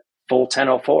for a full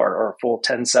 1004 or a full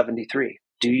 1073.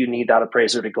 Do you need that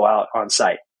appraiser to go out on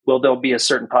site? Will there be a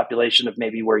certain population of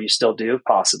maybe where you still do?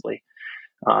 Possibly.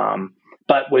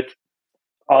 But with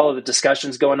all of the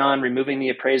discussions going on, removing the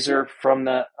appraiser from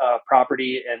the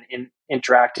property and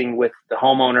interacting with the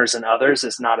homeowners and others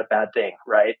is not a bad thing,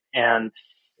 right? And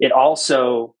it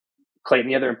also Clayton,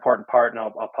 the other important part, and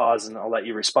I'll pause and I'll let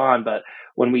you respond, but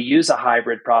when we use a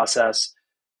hybrid process,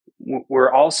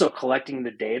 we're also collecting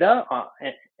the data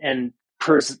and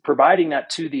providing that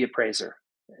to the appraiser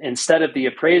instead of the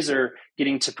appraiser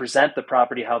getting to present the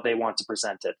property how they want to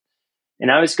present it.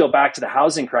 And I always go back to the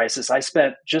housing crisis. I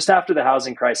spent just after the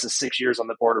housing crisis 6 years on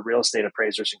the board of real estate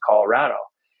appraisers in Colorado.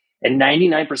 And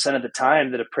 99% of the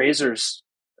time that appraisers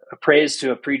appraise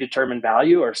to a predetermined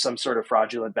value or some sort of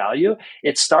fraudulent value,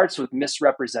 it starts with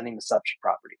misrepresenting the subject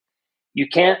property. You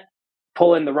can't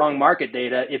pull in the wrong market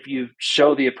data if you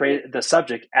show the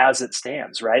subject as it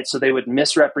stands, right? So they would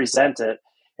misrepresent it.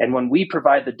 And when we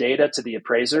provide the data to the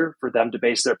appraiser for them to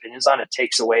base their opinions on, it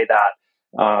takes away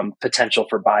that potential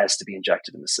for bias to be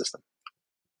injected in the system.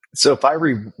 So if I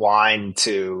rewind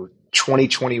to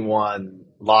 2021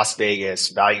 Las Vegas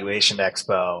Valuation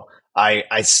Expo, I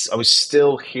was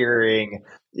still hearing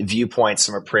viewpoints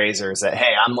from appraisers that,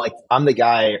 hey, I'm the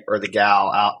guy or the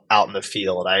gal out in the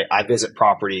field. I visit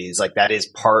properties. Like, that is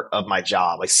part of my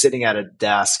job. Like, sitting at a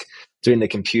desk doing the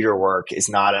computer work is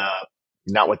not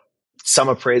what some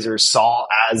appraisers saw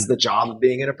as the job of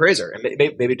being an appraiser, and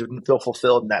maybe didn't feel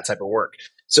fulfilled in that type of work.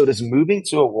 So does moving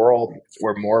to a world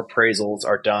where more appraisals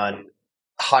are done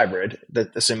hybrid,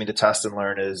 assuming the test and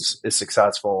learn is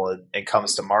successful and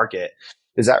comes to market,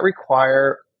 does that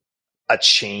require a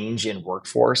change in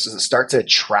workforce? Does it start to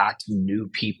attract new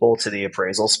people to the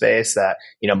appraisal space that,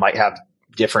 might have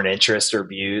different interests or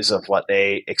views of what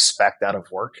they expect out of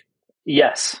work?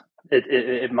 Yes,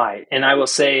 it might. And I will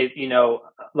say,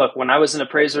 look, when I was an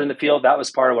appraiser in the field, that was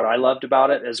part of what I loved about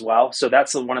it as well. So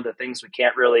that's one of the things we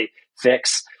can't really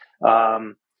fix,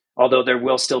 although there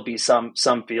will still be some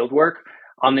field work.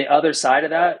 On the other side of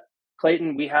that,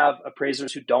 Clayton, we have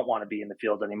appraisers who don't want to be in the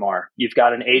field anymore. You've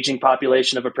got an aging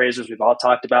population of appraisers. We've all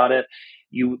talked about it.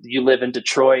 You live in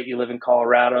Detroit, you live in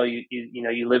Colorado,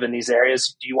 you live in these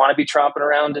areas. Do you want to be tromping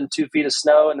around in 2 feet of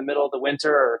snow in the middle of the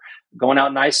winter, or going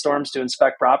out in ice storms to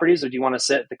inspect properties? Or do you want to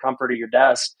sit at the comfort of your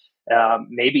desk,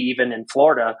 maybe even in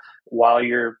Florida, while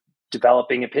you're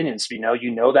developing opinions?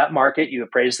 You know that market, you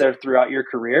appraise there throughout your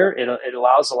career. It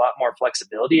allows a lot more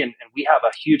flexibility, and we have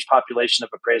a huge population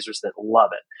of appraisers that love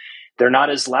it. They're not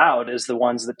as loud as the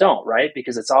ones that don't, right?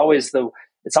 Because it's always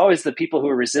the people who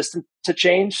are resistant to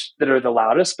change that are the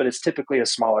loudest, but it's typically a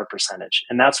smaller percentage.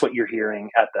 And that's what you're hearing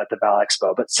at the Val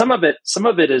Expo. But some of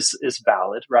it is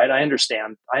valid, right? I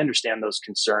understand those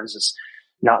concerns, is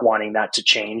not wanting that to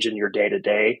change in your day to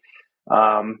day.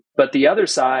 But the other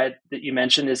side that you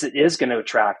mentioned is it is going to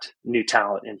attract new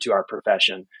talent into our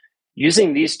profession.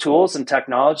 Using these tools and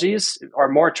technologies are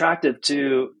more attractive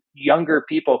to younger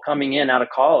people coming in out of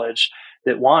college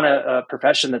that want a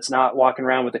profession that's not walking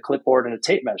around with a clipboard and a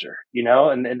tape measure,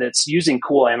 and that's using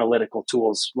cool analytical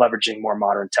tools, leveraging more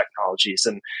modern technologies.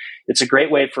 And it's a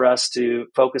great way for us to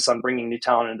focus on bringing new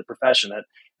talent into the profession.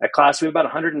 At Class, we have about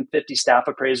 150 staff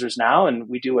appraisers now, and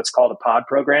we do what's called a pod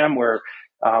program, where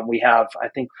we have, I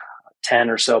think, 10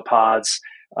 or so pods,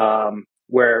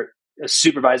 where a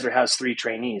supervisor has 3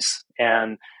 trainees,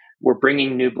 and we're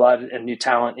bringing new blood and new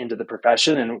talent into the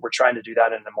profession. And we're trying to do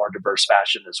that in a more diverse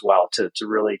fashion as well, to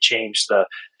really change the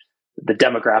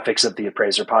demographics of the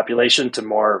appraiser population to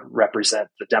more represent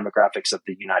the demographics of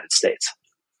the United States.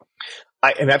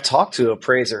 I've talked to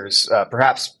appraisers,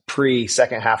 perhaps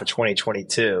second half of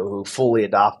 2022, who fully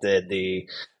adopted the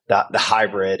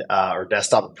hybrid or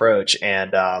desktop approach,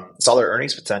 and saw their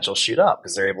earnings potential shoot up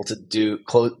because they're able to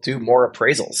do more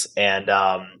appraisals. And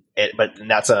but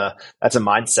that's a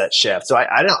mindset shift. So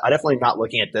I definitely not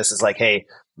looking at this as like, hey,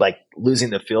 like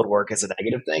losing the field work is a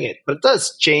negative thing, but it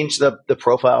does change the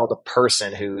profile of the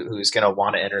person who's going to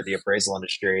want to enter the appraisal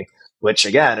industry. Which,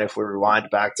 again, if we rewind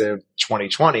back to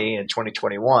 2020 and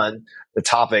 2021, the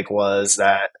topic was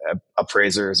that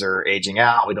appraisers are aging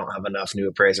out. We don't have enough new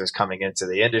appraisers coming into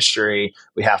the industry.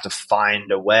 We have to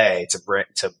find a way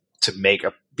to make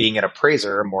being an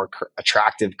appraiser a more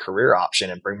attractive career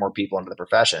option and bring more people into the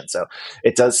profession. So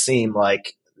it does seem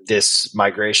like this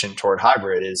migration toward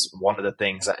hybrid is one of the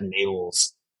things that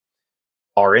enables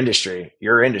our industry,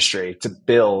 your industry, to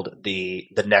build the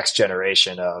next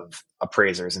generation of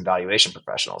appraisers and valuation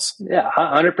professionals. Yeah,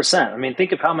 100%. I mean,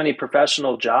 think of how many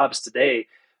professional jobs today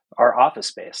are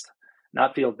office-based,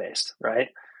 not field-based, right?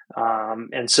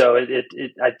 And so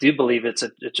I do believe it's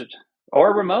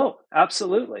or remote.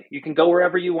 Absolutely. You can go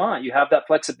wherever you want. You have that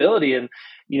flexibility. And,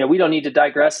 we don't need to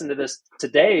digress into this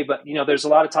today, but, there's a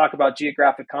lot of talk about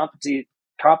geographic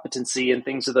competency and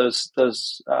things of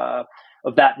those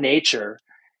of that nature.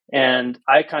 And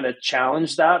I kind of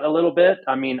challenged that a little bit.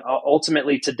 I mean,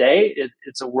 ultimately today,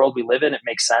 it's a world we live in. It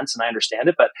makes sense and I understand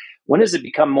it. But when does it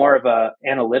become more of a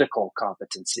analytical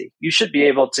competency? You should be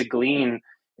able to glean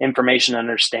information and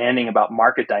understanding about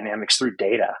market dynamics through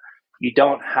data. You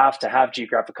don't have to have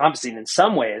geographic competency. And in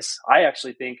some ways, I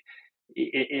actually think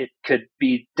it could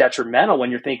be detrimental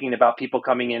when you're thinking about people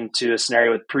coming into a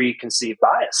scenario with preconceived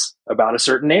bias about a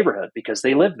certain neighborhood because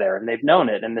they live there and they've known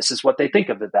it and this is what they think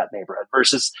of that neighborhood,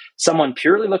 versus someone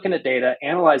purely looking at data,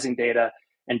 analyzing data,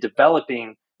 and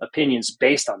developing opinions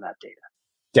based on that data.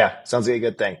 Yeah, sounds like a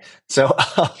good thing. So,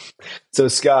 so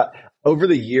Scott, over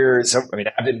the years, I mean,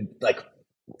 I've been like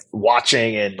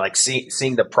watching and like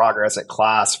seeing the progress at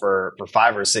Class for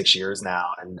 5 or 6 years now,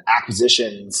 and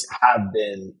acquisitions have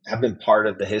been part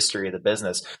of the history of the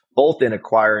business, both in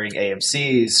acquiring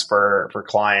AMCs for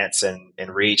clients and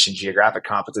reach and geographic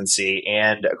competency,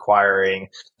 and acquiring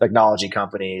technology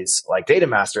companies like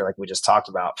DataMaster, like we just talked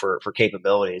about, for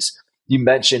capabilities. You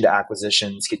mentioned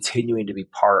acquisitions continuing to be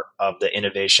part of the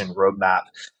innovation roadmap.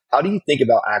 How do you think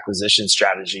about acquisition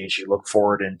strategy as you look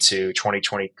forward into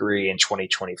 2023 and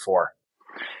 2024?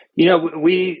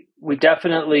 We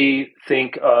definitely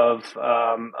think of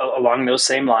along those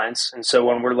same lines. And so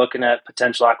when we're looking at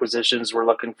potential acquisitions, we're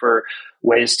looking for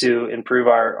ways to improve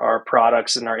our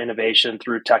products and our innovation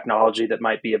through technology that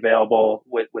might be available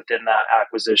within that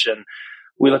acquisition.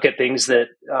 We look at things that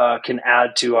can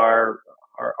add to our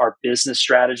business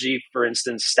strategy. For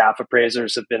instance, staff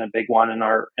appraisers have been a big one in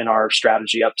our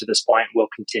strategy up to this point. Will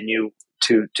continue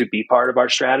to be part of our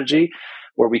strategy,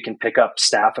 where we can pick up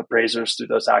staff appraisers through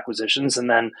those acquisitions, and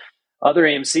then other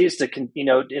AMCs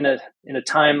in a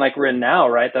time like we're in now,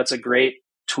 right? That's a great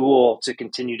tool to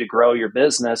continue to grow your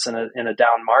business in a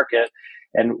down market,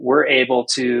 and we're able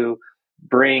to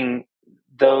bring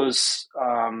those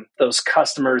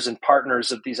customers and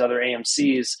partners of these other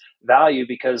AMCs value,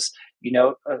 because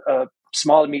a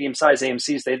small and medium-sized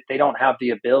AMCs, they don't have the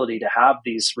ability to have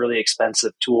these really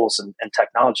expensive tools and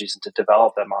technologies and to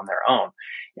develop them on their own.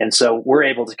 And so we're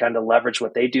able to kind of leverage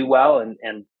what they do well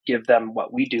and give them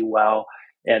what we do well,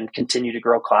 and continue to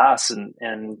grow Class and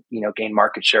gain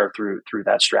market share through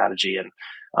that strategy. And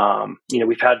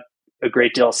we've had a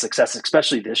great deal of success,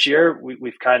 especially this year.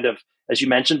 We've kind of, as you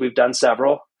mentioned, we've done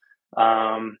several.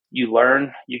 You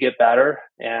learn, you get better,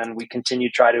 and we continue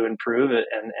to try to improve it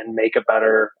and make a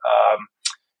better,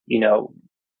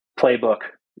 playbook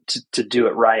to do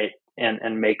it right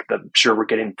and make sure we're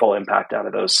getting full impact out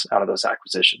of those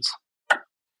acquisitions.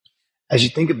 As you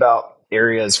think about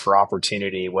areas for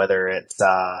opportunity, whether it's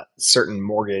certain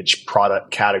mortgage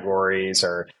product categories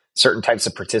or certain types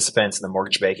of participants in the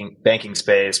mortgage banking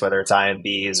space, whether it's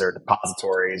IMBs or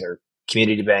depositories or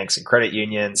community banks and credit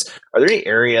unions, are there any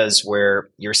areas where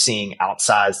you're seeing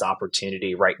outsized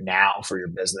opportunity right now for your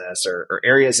business, or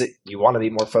areas that you want to be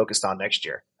more focused on next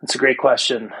year? That's a great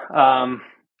question.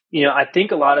 I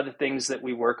think a lot of the things that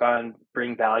we work on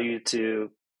bring value to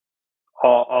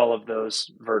all of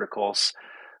those verticals.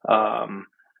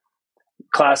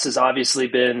 Class has obviously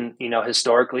been,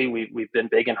 historically, we've been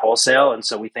big in wholesale. And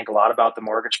so we think a lot about the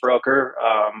mortgage broker,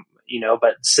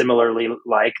 but similarly,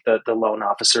 like the loan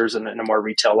officers in a more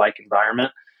retail-like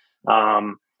environment.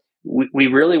 We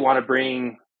really want to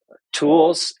bring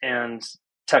tools and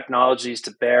technologies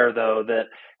to bear, though, that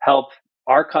help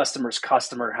our customer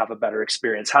have a better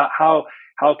experience. How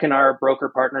can our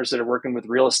broker partners that are working with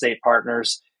real estate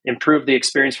partners improve the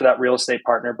experience for that real estate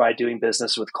partner by doing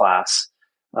business with Class?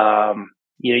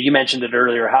 You mentioned it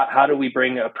earlier. How do we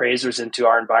bring appraisers into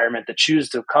our environment that choose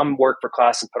to come work for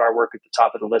Class and put our work at the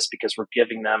top of the list because we're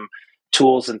giving them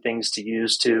tools and things to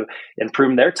use to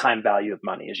improve their time value of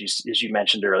money, as you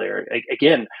mentioned earlier.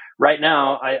 Again, right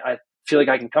now, I feel like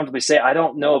I can comfortably say I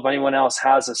don't know if anyone else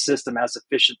has a system as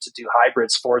efficient to do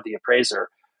hybrids for the appraiser.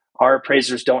 Our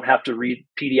appraisers don't have to read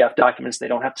PDF documents. They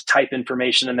don't have to type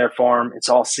information in their form. It's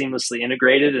all seamlessly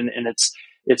integrated, and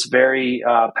it's very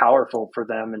powerful for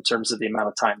them in terms of the amount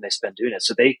of time they spend doing it.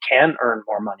 So they can earn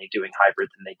more money doing hybrid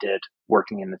than they did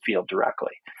working in the field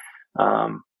directly.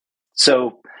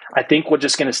 So I think we're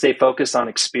just going to stay focused on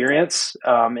experience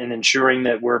and ensuring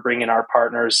that we're bringing our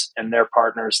partners and their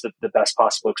partners the best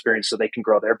possible experience so they can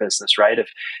grow their business, right?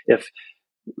 If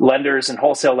lenders and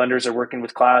wholesale lenders are working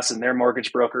with Class and their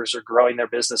mortgage brokers are growing their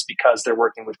business because they're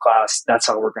working with Class, that's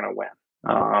how we're going to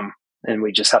win. And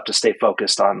we just have to stay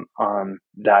focused on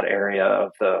that area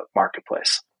of the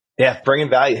marketplace. Yeah, bringing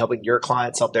value, helping your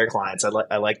clients help their clients. I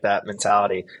like that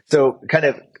mentality. So kind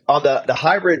of on the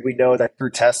hybrid, we know that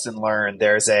through test and learn,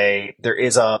 there is a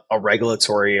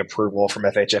regulatory approval from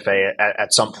FHFA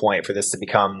at some point for this to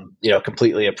become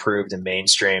completely approved and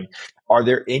mainstream. Are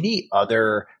there any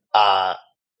other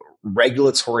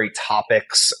regulatory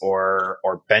topics or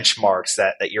benchmarks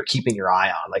that you're keeping your eye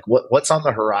on? Like what's on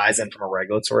the horizon from a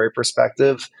regulatory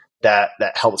perspective that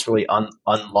helps really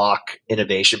unlock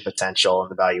innovation potential in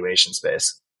the valuation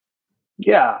space?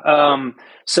 Yeah.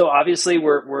 So obviously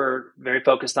we're very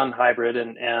focused on hybrid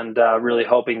and really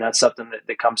hoping that's something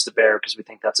that comes to bear, because we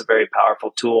think that's a very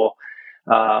powerful tool.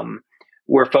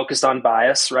 We're focused on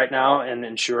bias right now and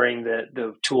ensuring that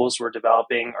the tools we're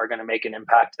developing are going to make an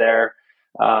impact there,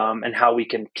 and how we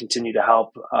can continue to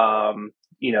help,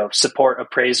 support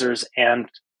appraisers and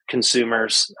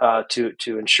consumers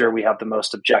to ensure we have the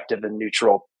most objective and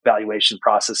neutral valuation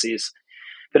processes.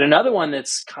 But another one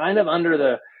that's kind of under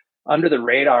the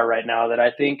radar right now that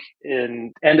I think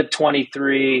in end of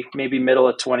 23, maybe middle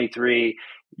of 23,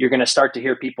 you're going to start to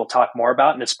hear people talk more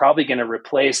about, and it's probably going to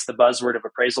replace the buzzword of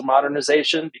appraisal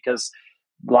modernization, because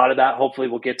a lot of that hopefully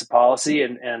will get to policy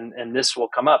and this will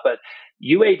come up. But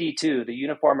UAD2, the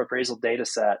Uniform Appraisal Data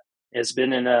Set, has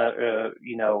been in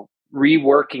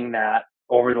reworking that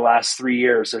over the last 3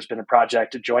 years. There's been a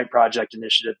joint project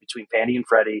initiative between Fannie and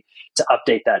Freddie to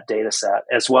update that data set,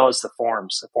 as well as the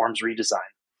forms redesign.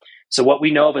 So what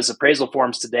we know of as appraisal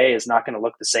forms today is not going to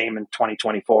look the same in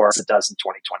 2024 as it does in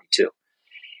 2022.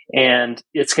 And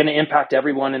it's going to impact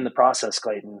everyone in the process,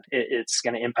 Clayton. It's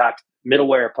going to impact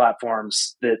middleware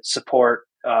platforms that support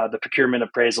the procurement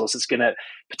appraisals. It's going to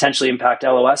potentially impact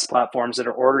LOS platforms that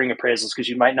are ordering appraisals, because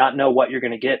you might not know what you're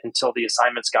going to get until the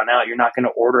assignment's gone out. You're not going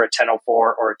to order a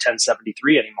 1004 or a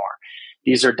 1073 anymore.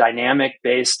 These are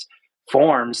dynamic-based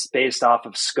forms based off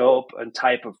of scope and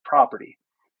type of property.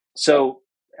 So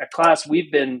at Class,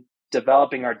 we've been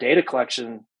developing our data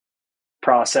collection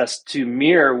process to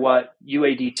mirror what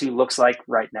UAD2 looks like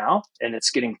right now, and it's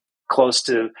getting close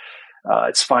to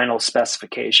its final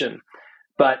specification.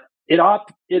 But it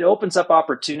opens up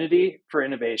opportunity for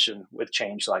innovation with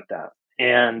change like that,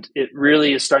 and it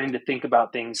really is starting to think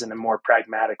about things in a more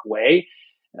pragmatic way,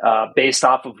 based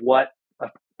off of what a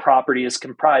property is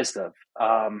comprised of.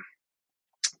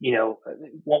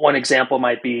 One example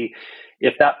might be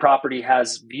if that property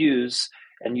has views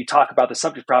and you talk about the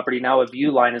subject property, now a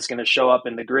view line is going to show up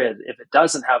in the grid. If it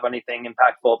doesn't have anything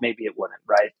impactful, maybe it wouldn't,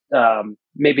 right?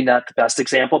 Maybe not the best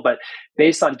example, but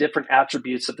based on different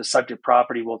attributes of the subject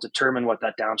property will determine what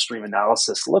that downstream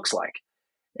analysis looks like.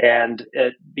 And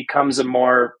it becomes a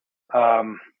more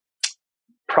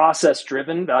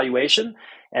process-driven valuation.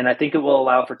 And I think it will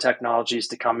allow for technologies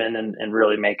to come in and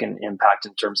really make an impact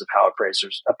in terms of how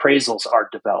appraisals are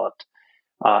developed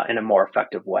in a more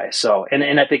effective way. So,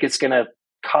 and I think it's going to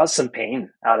cause some pain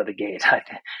out of the gate.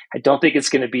 I don't think it's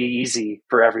going to be easy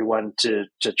for everyone to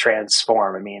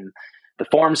transform. I mean, the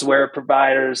forms-aware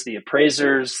providers, the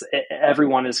appraisers,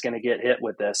 everyone is going to get hit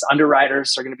with this.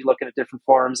 Underwriters are going to be looking at different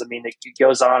forms. I mean, it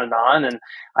goes on, and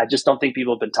I just don't think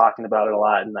people have been talking about it a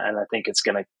lot. And I think it's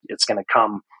going to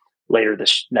come later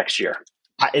this next year.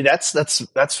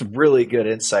 That's really good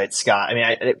insight, Scott. I mean,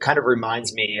 it kind of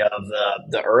reminds me of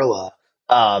the IRLA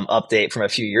update from a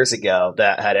few years ago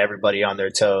that had everybody on their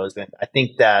toes. And I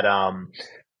think that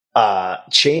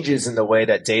changes in the way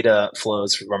that data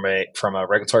flows from a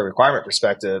regulatory requirement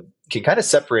perspective can kind of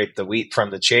separate the wheat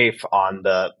from the chaff on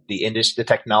the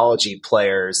technology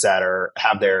players that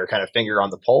have their kind of finger on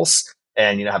the pulse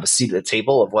and have a seat at the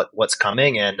table of what's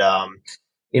coming. And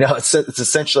it's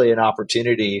essentially an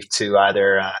opportunity to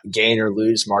either gain or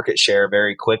lose market share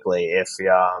very quickly if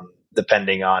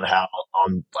depending on how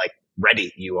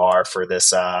ready you are for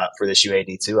this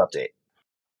UAD2 update.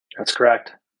 That's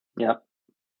correct. Yep.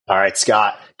 All right,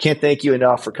 Scott, can't thank you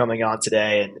enough for coming on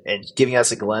today and giving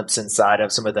us a glimpse inside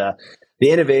of some of the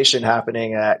innovation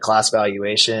happening at Class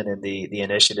Valuation and the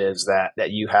initiatives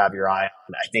that you have your eye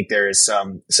on. I think there is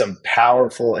some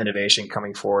powerful innovation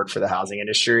coming forward for the housing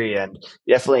industry, and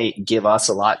definitely give us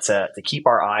a lot to keep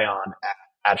our eye on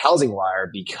at Housing Wire,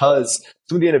 because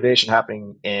some of the innovation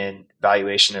happening in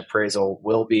valuation and appraisal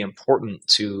will be important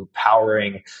to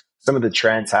powering some of the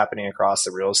trends happening across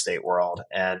the real estate world.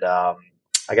 And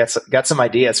I got some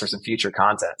ideas for some future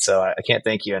content. So I can't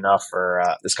thank you enough for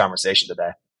this conversation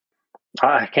today.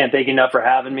 I can't thank you enough for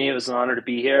having me. It was an honor to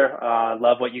be here. I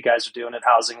love what you guys are doing at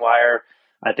Housing Wire.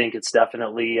 I think it's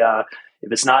definitely,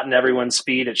 if it's not in everyone's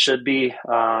feed, it should be.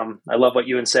 I love what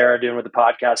you and Sarah are doing with the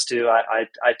podcast too. I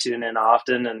tune in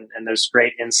often, and there's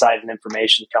great insight and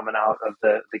information coming out of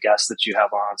the guests that you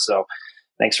have on. So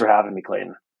thanks for having me,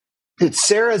 Clayton. Dude,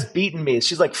 Sarah's beating me.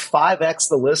 She's like 5x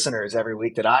the listeners every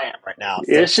week that I am right now.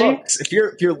 Is she? Folks, if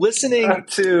you're listening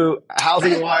to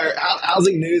Housing Wire,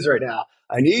 Housing News right now,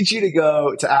 I need you to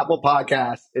go to Apple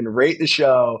Podcasts and rate the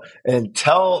show and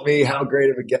tell me how great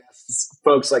of a guest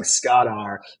folks like Scott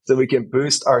are so we can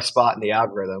boost our spot in the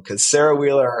algorithm. Because Sarah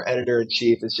Wheeler, our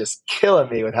editor-in-chief, is just killing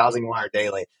me with Housing Wire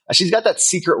Daily. She's got that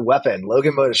secret weapon,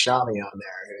 Logan Modashami, on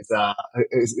there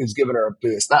who's giving her a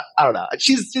boost. I don't know.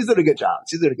 She's doing a good job.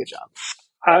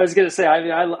 I was going to say, I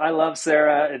mean, I love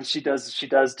Sarah, and she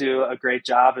does do a great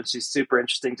job, and she's super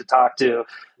interesting to talk to.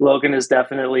 Logan is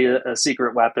definitely a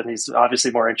secret weapon. He's obviously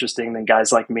more interesting than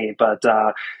guys like me, but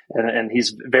and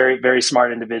he's very, very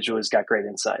smart individual. He's got great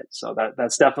insight, so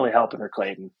that's definitely helping her,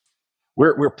 Clayton.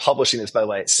 We're publishing this, by the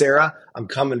way. Sarah, I'm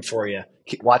coming for you.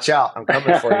 Watch out, I'm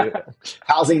coming for you.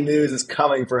 Housing news is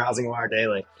coming for Housing Wire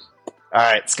Daily. All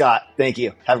right, Scott, thank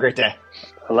you. Have a great day.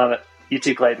 I love it. You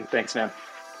too, Clayton. Thanks, man.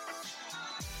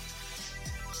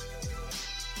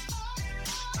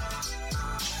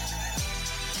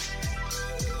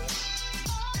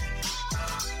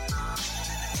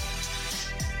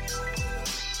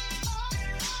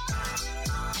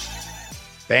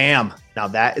 Bam. Now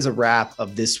that is a wrap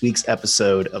of this week's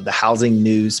episode of the Housing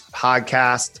News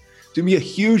Podcast. Do me a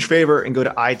huge favor and go to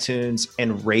iTunes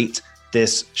and rate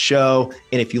this show.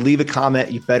 And if you leave a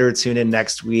comment, you better tune in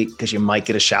next week because you might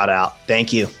get a shout out.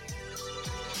 Thank you.